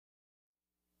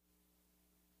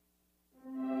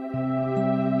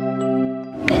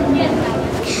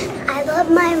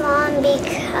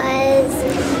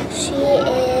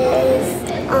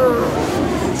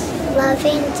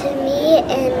loving to me,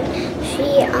 and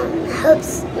she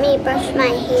helps me brush my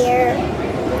hair.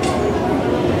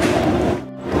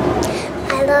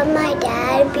 I love my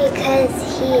dad because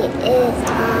he is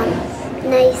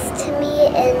nice to me,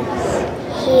 and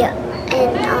he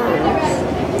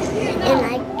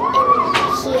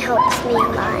helps me a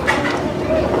lot.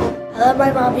 I love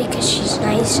my mom because she's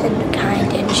nice and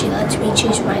kind, and she lets me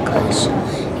choose my clothes,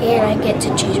 and I get to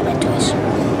choose my toys.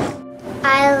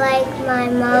 I like my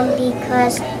mom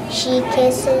because she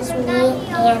kisses me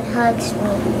and hugs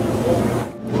me.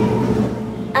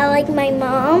 I like my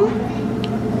mom,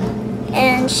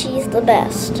 and she's the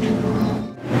best.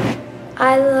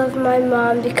 I love my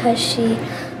mom because she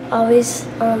always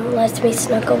lets me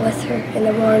snuggle with her in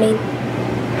the morning.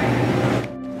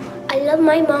 I love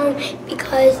my mom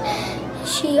because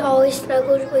she always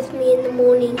snuggles with me in the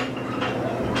morning.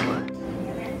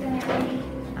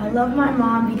 I love my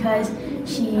mom because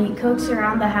she cooks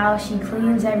around the house, she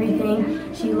cleans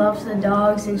everything, she loves the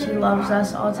dogs, and she loves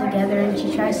us all together, and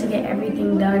she tries to get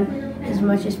everything done as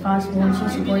much as possible, and she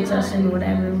supports us in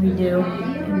whatever we do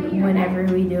and whenever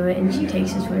we do it, and she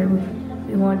takes us where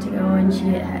we want to go, and she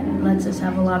lets us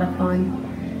have a lot of fun.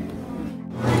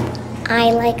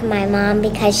 I like my mom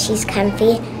because she's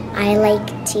comfy. I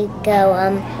like to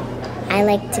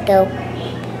go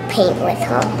paint with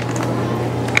her.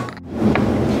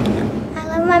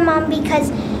 I love my mom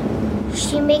because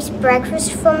she makes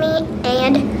breakfast for me,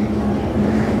 and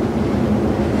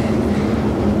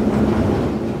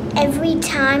every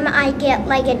time I get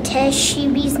like a test, she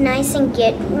be nice and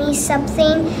get me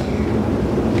something.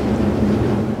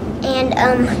 And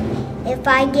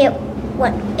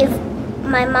if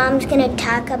my mom's gonna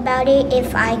talk about it,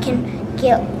 if I can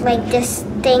get like this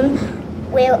thing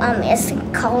where it's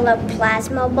called a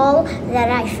plasma ball that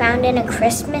I found in a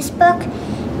Christmas book.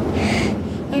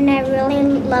 And I really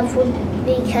love her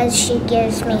because she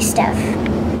gives me stuff.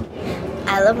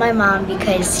 I love my mom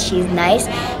because she's nice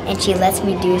and she lets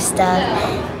me do stuff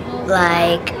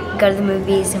like go to the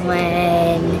movies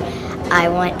when I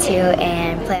want to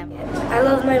and play. I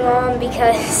love my mom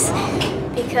because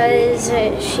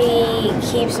she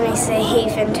keeps me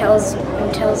safe and tells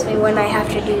me when I have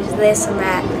to do this and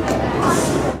that.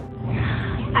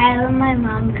 I love my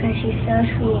mom because she's so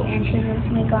sweet and she lets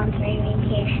me go on 3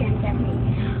 vacations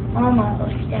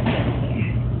almost every week.